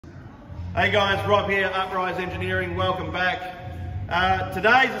Hey guys, Rob here, Uprise Engineering, welcome back.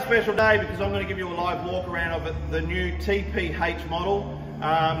 Today's a special day because I'm going to give you a live walk around of the new TPH model.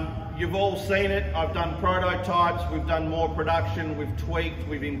 You've all seen it. I've done prototypes, we've done more production, we've tweaked,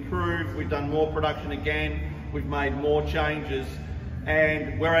 we've improved, we've done more production again, we've made more changes,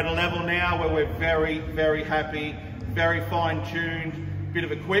 and we're at a level now where we're very, very happy, very fine-tuned bit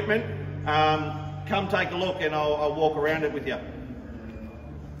of equipment. Come take a look and I'll walk around it with you.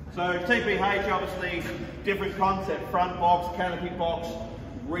 So TPH, obviously, different concept, front box, canopy box,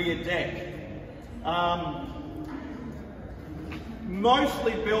 rear deck.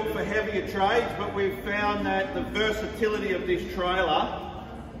 Mostly built for heavier trades, but we've found that the versatility of this trailer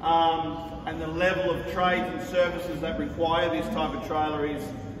and the level of trades and services that require this type of trailer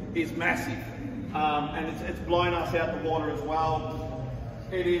is massive. And it's blown us out the water as well.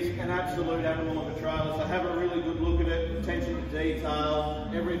 It is an absolute animal of a trailer, so have a really good look at it, attention to detail,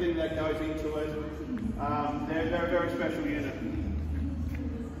 everything that goes into it. They're a very special unit.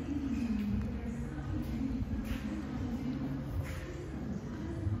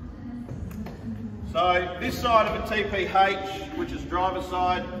 So this side of a TPH, which is driver's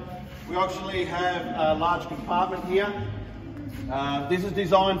side, we actually have a large compartment here. This is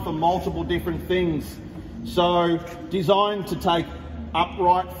designed for multiple different things. So designed to take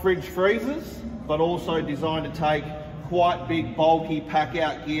upright fridge freezers, but also designed to take quite big, bulky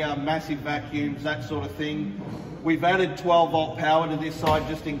pack-out gear, massive vacuums, that sort of thing. We've added 12-volt power to this side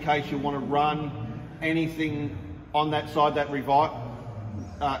just in case you want to run anything on that side that involves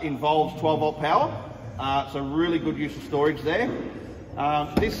 12-volt power. So really good use of storage there.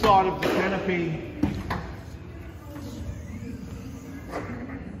 This side of the canopy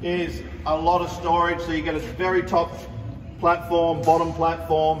is a lot of storage, so you get a very top platform, bottom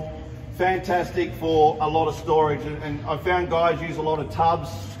platform, fantastic for a lot of storage. And I found guys use a lot of tubs,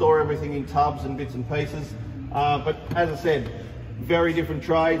 store everything in tubs and bits and pieces. But as I said, very different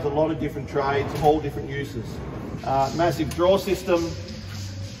trades, a lot of different trades, all different uses. Massive drawer system.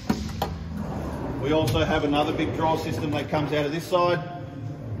 We also have another big drawer system that comes out of this side.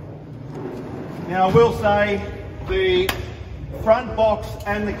 Now I will say the front box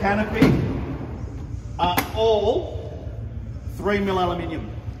and the canopy are all 3mm aluminium,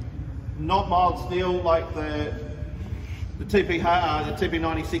 not mild steel like the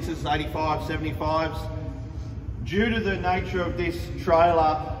TP96s, 85s, 75s. Due to the nature of this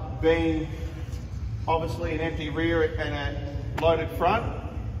trailer being obviously an empty rear and a loaded front,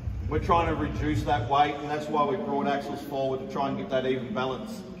 we're trying to reduce that weight, and that's why we brought axles forward to try and get that even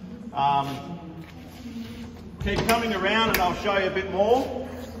balance. Keep coming around and I'll show you a bit more.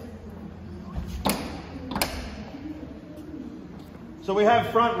 So we have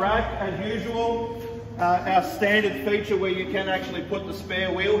front rack as usual, our standard feature where you can actually put the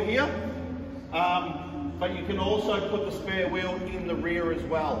spare wheel here, but you can also put the spare wheel in the rear as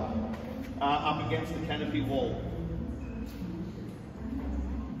well, up against the canopy wall.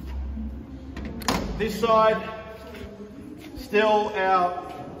 This side, still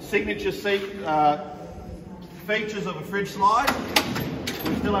our signature seat features of a fridge slide.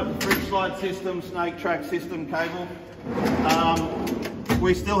 We still have the fridge slide system, snake track system cable.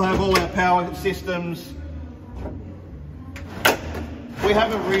 We still have all our power systems. We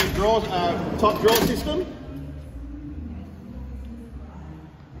have a rear drawer, top drawer system.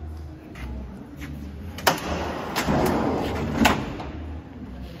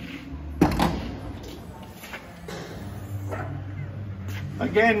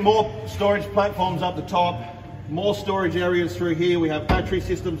 Again, more storage platforms up the top, more storage areas through here. We have battery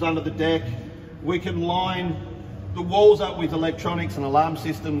systems under the deck. We can line the walls up with electronics and alarm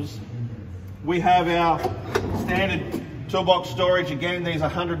systems. We have our standard toolbox storage. Again, these are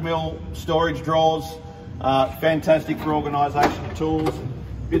 100mm storage drawers. Fantastic for organisation of tools,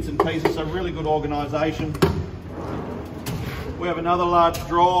 bits and pieces, so really good organisation. We have another large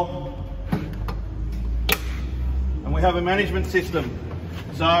drawer. And we have a management system.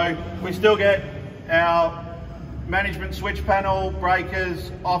 So we still get our management switch panel,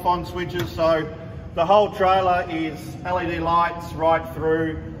 breakers, off-on switches, so the whole trailer is LED lights right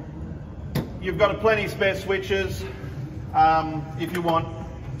through. You've got plenty of spare switches. If you want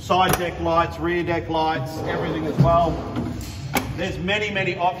side deck lights, rear deck lights, everything as well. There's many,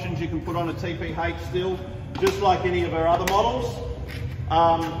 many options you can put on a TPH still, just like any of our other models.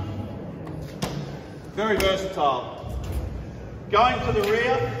 Very versatile. Going to the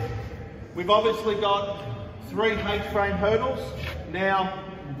rear, we've obviously got 3 H-frame hurdles. Now,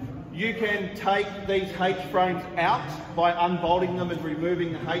 you can take these H-frames out by unbolting them and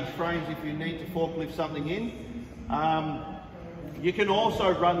removing the H-frames if you need to forklift something in. You can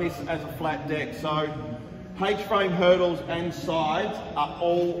also run this as a flat deck. So H-frame hurdles and sides are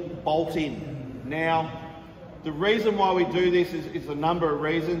all bolt-in. Now, the reason why we do this is a number of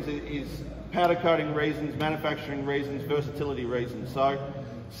reasons. It is powder coating reasons, manufacturing reasons, versatility reasons. So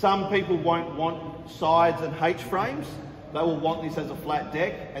some people won't want sides and H-frames. They will want this as a flat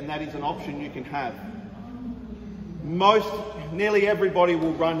deck, and that is an option you can have. Nearly everybody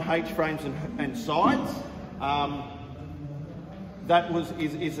will run H-frames and sides. That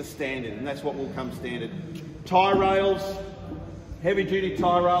is a standard, and that's what will come standard. Tie rails, heavy duty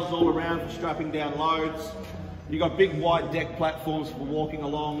tie rails all around for strapping down loads. You've got big wide deck platforms for walking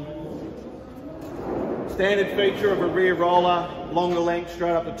along. Standard feature of a rear roller, longer length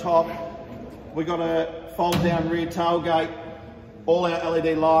straight up the top. We've got a fold down rear tailgate, all our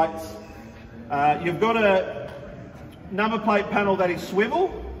LED lights. You've got a number plate panel that is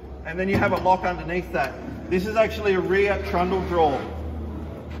swivel, and then you have a lock underneath that. This is actually a rear trundle drawer.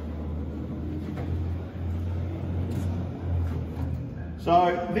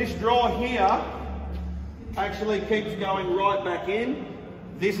 So this drawer here actually keeps going right back in.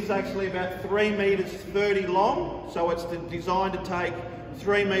 This is actually about 3 meters 30 long, so it's designed to take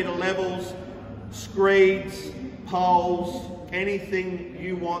 3 meter levels, screeds, poles, anything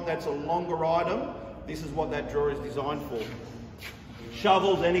you want that's a longer item. This is what that drawer is designed for.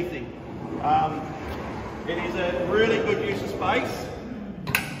 Shovels, anything. It is a really good use of space,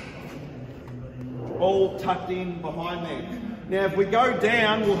 all tucked in behind there. Now if we go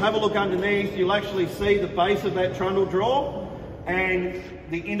down, we'll have a look underneath, you'll actually see the base of that trundle drawer and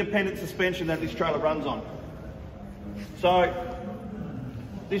the independent suspension that this trailer runs on. So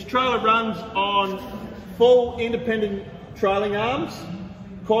this trailer runs on full independent trailing arms,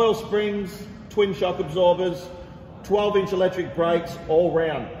 coil springs, twin shock absorbers, 12-inch electric brakes all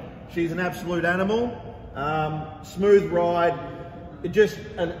round. She's an absolute animal, smooth ride, just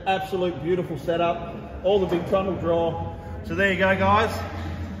an absolute beautiful setup, all the big trundle drawer. So there you go guys.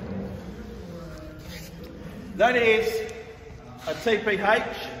 That is a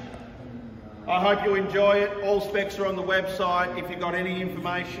TPH. I hope you enjoy it. All specs are on the website. If you've got any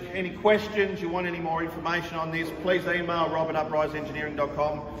information, any questions, you want any more information on this, please email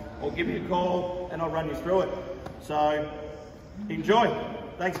rob@upriseengineering.com or give me a call and I'll run you through it. So enjoy.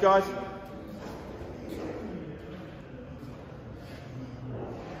 Thanks guys.